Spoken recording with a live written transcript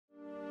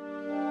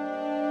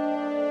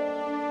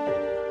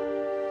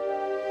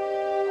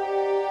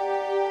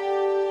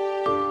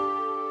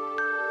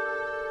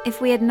If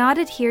we had not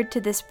adhered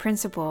to this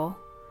principle,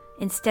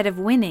 instead of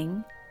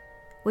winning,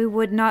 we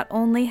would not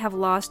only have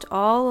lost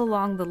all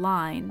along the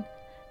line,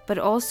 but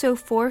also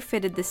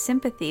forfeited the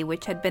sympathy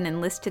which had been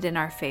enlisted in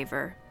our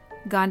favor.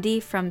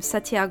 Gandhi from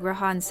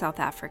Satyagraha in South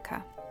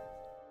Africa.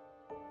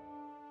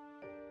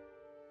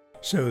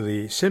 So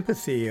the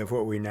sympathy of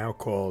what we now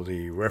call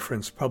the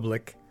reference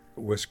public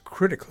was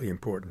critically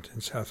important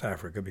in South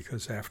Africa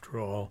because, after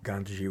all,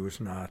 Gandhiji was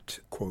not,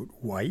 quote,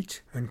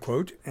 white,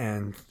 unquote,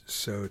 and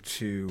so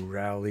to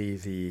rally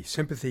the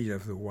sympathy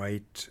of the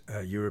white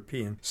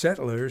European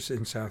settlers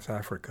in South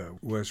Africa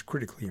was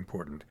critically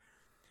important.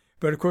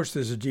 But, of course,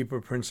 there's a deeper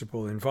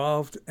principle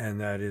involved,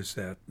 and that is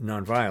that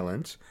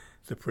nonviolence,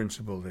 the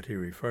principle that he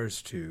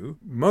refers to,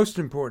 most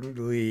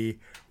importantly,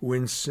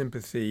 wins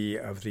sympathy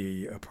of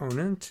the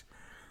opponent,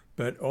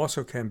 but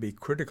also can be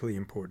critically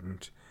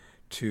important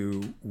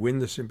to win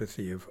the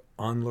sympathy of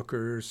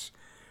onlookers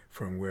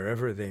from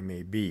wherever they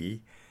may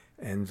be,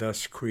 and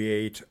thus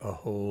create a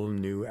whole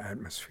new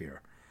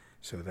atmosphere.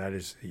 So that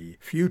is the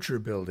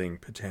future-building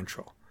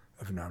potential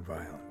of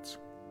nonviolence.